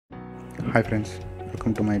Hi friends,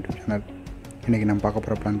 welcome to my YouTube channel. இன்றைக்கி நம்ம பார்க்க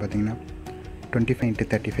போகிற பிளான் பார்த்தீங்கன்னா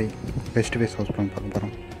 25x35 west face house plan பார்க்க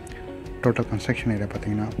போகிறோம். டோட்டல் கன்ஸ்ட்ரக்ஷன் ஏரியா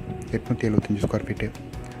பார்த்தீங்கன்னா 875 square feet.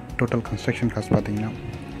 Total construction cost பார்த்தீங்கன்னா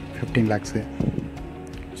 15 lakhs.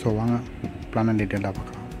 ஸோ வாங்க பிளானை டீட்டெயிலாக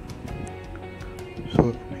பார்க்கலாம். ஸோ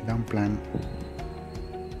இதுதான் பிளான்.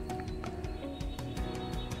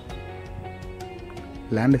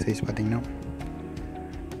 லேண்டு சைஸ் பார்த்தீங்கன்னா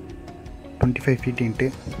 25 feet into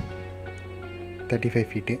 35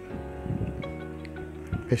 feet.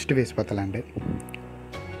 West face பார்த்த லேண்டு.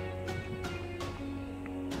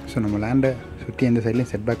 ஸோ நம்ம லேண்டை சுற்றி எந்த சைட்லேயும்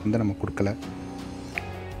செட்பேக் வந்து நம்ம கொடுக்கல.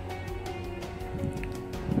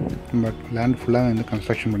 பட் லேண்ட் ஃபுல்லாக வந்து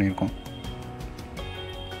கன்ஸ்ட்ரக்ஷன் பண்ணியிருக்கோம்.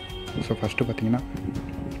 ஸோ ஃபஸ்ட்டு பார்த்தீங்கன்னா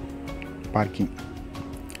பார்க்கிங்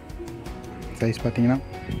சைஸ் பார்த்தீங்கன்னா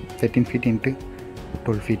 13 feet into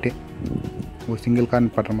 12 feet. ஒரு சிங்கிள் கார்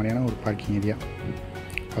நிப்பாட்டுற மாதிரியான ஒரு பார்க்கிங் ஏரியா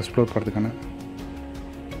ஃபஸ்ட் ஃப்ளோர் போகிறதுக்கான.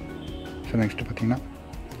 ஸோ நெக்ஸ்ட்டு பார்த்தீங்கன்னா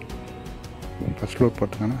ஃபஸ்ட் ஃப்ளோர்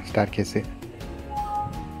போகிறதுக்கான ஸ்டார்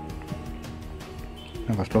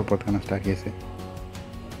கேஸு.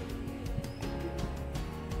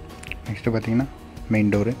 நெக்ஸ்ட்டு பார்த்தீங்கன்னா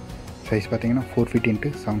மெயின் டோரு சைஸ் பார்த்தீங்கன்னா 4 feet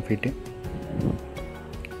into 7 feet.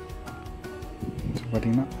 ஸோ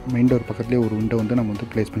பார்த்தீங்கன்னா மெயின் டோர் பக்கத்துலேயே ஒரு விண்டோ வந்து நம்ம வந்து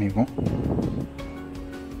ப்ளேஸ் பண்ணியிருக்கோம்.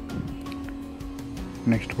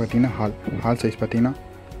 நெக்ஸ்ட் பார்த்தீங்கன்னா ஹால் சைஸ் பார்த்தீங்கன்னா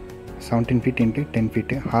 17 feet into 10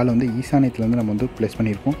 feet. ஹால் வந்து ஈசானியத்தில் வந்து நம்ம வந்து ப்ளேஸ்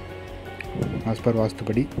பண்ணியிருக்கோம். ஆஸ் பர்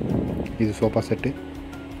வாஸ்துபடி இது சோஃபா செட்டு.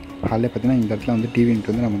 ஹாலில் பார்த்தீங்கன்னா இந்த இடத்துல வந்து டிவி யூனிட்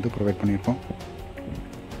வந்து நம்ம வந்து ப்ரொவைட் பண்ணியிருக்கோம்.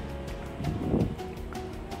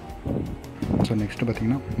 ஸோ நெக்ஸ்ட்டு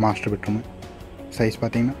பார்த்தீங்கன்னா மாஸ்டர் பெட்ரூமு சைஸ்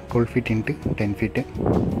பார்த்தீங்கன்னா 12 feet into 10 feet.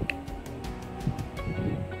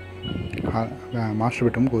 மாஸ்டர்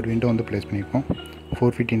பெட்ரூமுக்கு ஒரு விண்டோ வந்து ப்ளேஸ் பண்ணியிருக்கோம்.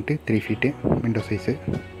 4 feet into 3 feet window size.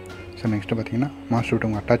 So next பார்த்தீங்கன்னா மாஸ்டர்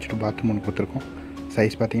பெட்ரூம் அட்டாச்சு பாத்ரூம் ஒன்று கொடுத்துருக்கோம்.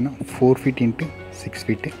 சைஸ் பார்த்தீங்கன்னா 4 feet into 6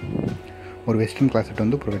 feet. ஒரு வெஸ்டர்ன் கிளாசெட்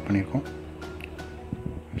வந்து ப்ரொவைட் பண்ணியிருக்கோம்.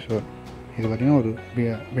 ஸோ இது பார்த்திங்கன்னா ஒரு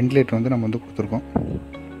வெண்டிலேட்டர் வந்து நம்ம வந்து கொடுத்துருக்கோம்.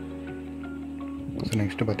 ஸோ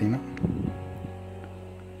நெக்ஸ்ட்டு பார்த்திங்கன்னா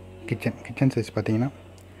கிச்சன் சைஸ் பார்த்திங்கன்னா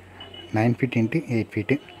 9 feet into 8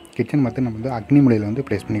 feet. கிச்சன் மற்ற நம்ம வந்து அக்னி மூலையில் வந்து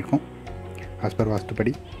ப்ளேஸ் பண்ணியிருக்கோம் ஆஸ் பர்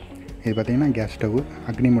வாஸ்துப்படி. இது பார்த்திங்கன்னா கேஸ் ஸ்டவ்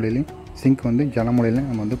அக்னி மூலையிலையும் சிங்க் வந்து ஜல மூலையிலையும்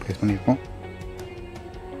நம்ம வந்து ப்ளேஸ் பண்ணியிருக்கோம்.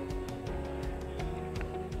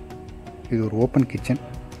 இது ஒரு ஓப்பன் கிச்சன்.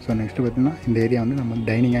 ஸோ நெக்ஸ்ட்டு பார்த்திங்கன்னா இந்த ஏரியா வந்து நம்ம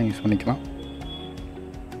டைனிங்காக யூஸ் பண்ணிக்கலாம்.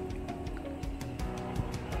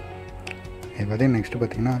 இது பார்த்திங்கன்னா நெக்ஸ்ட்டு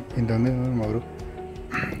பார்த்திங்கன்னா இந்த வந்து ஒரு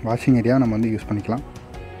வாஷிங் ஏரியாவை நம்ம வந்து யூஸ் பண்ணிக்கலாம்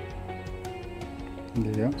இந்த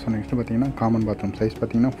ஏரியா. ஸோ நெக்ஸ்ட்டு பார்த்திங்கன்னா காமன் பாத்ரூம் சைஸ்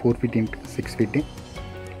பார்த்திங்கன்னா 4 feet into 6 feet.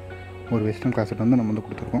 ஒரு வெஸ்டர்ன் கிளாசெட் வந்து நம்ம வந்து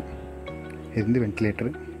கொடுத்துருக்கோம். இது வந்து வென்டிலேட்டரு.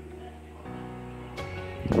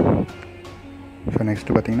 ஸோ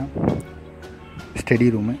நெக்ஸ்ட்டு பார்த்திங்கன்னா ஸ்டடி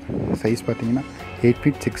ரூமு சைஸ் பார்த்திங்கன்னா 8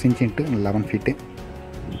 feet 6 inch into 11 feet.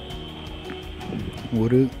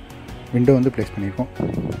 ஒரு விண்டோ வந்து ப்ளேஸ் பண்ணியிருக்கோம்.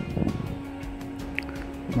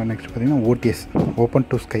 நெக்ஸ்ட் பார்த்திங்கன்னா ஓடிஎஸ் ஓப்பன்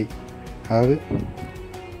டு ஸ்கை. அதாவது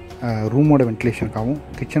ரூமோட வென்டிலேஷனுக்காகவும்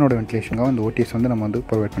கிச்சனோட வென்டிலேஷனுக்காகவும் இந்த ஓடிஎஸ் வந்து நம்ம வந்து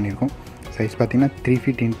ப்ரொவைட் பண்ணியிருக்கோம். சைஸ் பார்த்திங்கன்னா 3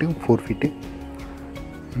 feet into 4 feet.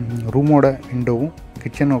 ரூமோட விண்டோவும்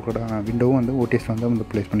கிச்சனோட விண்டோவும் வந்து ஓடிஎஸ் வந்து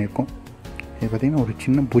ப்ளேஸ் பண்ணியிருக்கோம். இது பார்த்திங்கன்னா ஒரு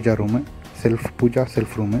சின்ன Pooja room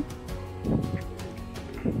self room.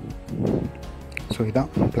 So இதான்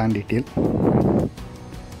பிளான் டீட்டெயில்.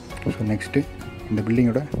 ஸோ நெக்ஸ்ட்டு இந்த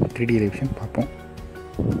பில்டிங்கோட 3D எலிவேஷன் பார்ப்போம்.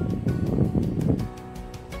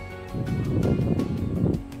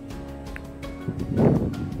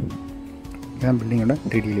 இதுதான் பில்டிங்கோட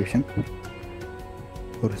 3D எலிவேஷன்.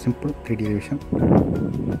 ஒரு சிம்பிள் 3D எலிவேஷன்.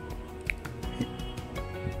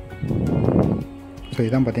 ஸோ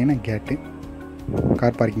இதான் பார்த்தீங்கன்னா கேட்டு,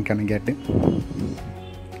 கார் பார்க்கிங்க்கான கேட்டு.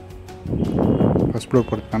 ஃபஸ்ட் ஃப்ளோர்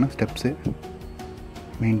போகிறதுக்கான ஸ்டெப்ஸு,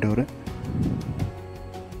 மெயின் டோரு.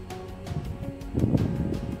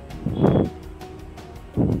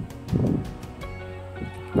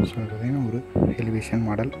 ஸோ பார்த்தீங்கன்னா ஒரு எலிவேஷன்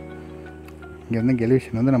மாடல். இங்கே வந்து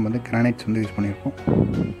எலிவேஷன் வந்து நம்ம வந்து கிரானைட்ஸ் வந்து யூஸ் பண்ணியிருக்கோம்.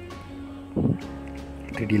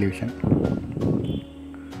 3D elevation.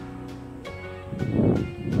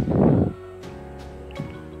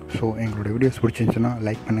 ஸோ எங்களோட வீடியோஸ் பிடிச்சிருந்துச்சுன்னா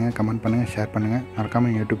லைக் பண்ணுங்கள், கமெண்ட் பண்ணுங்கள், ஷேர் பண்ணுங்கள். மறக்காமல்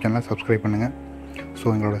எங்கள் யூடியூப் சேனலை சப்ஸ்கிரைப் பண்ணுங்கள். ஸோ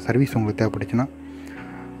எங்களோட சர்வீஸ் உங்களுக்கு தேவைப்பட்டுச்சுன்னா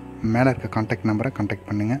மேலே இருக்க கான்டாக்ட் நம்பரை கான்டாக்ட்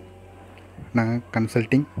பண்ணுங்கள். நாங்கள்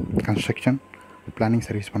கன்சல்ட்டிங், கன்ஸ்ட்ரக்ஷன், பிளானிங்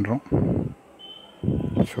சர்வீஸ் பண்ணுறோம்.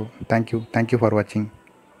 ஸோ தேங்க்யூ ஃபார் வாட்சிங்.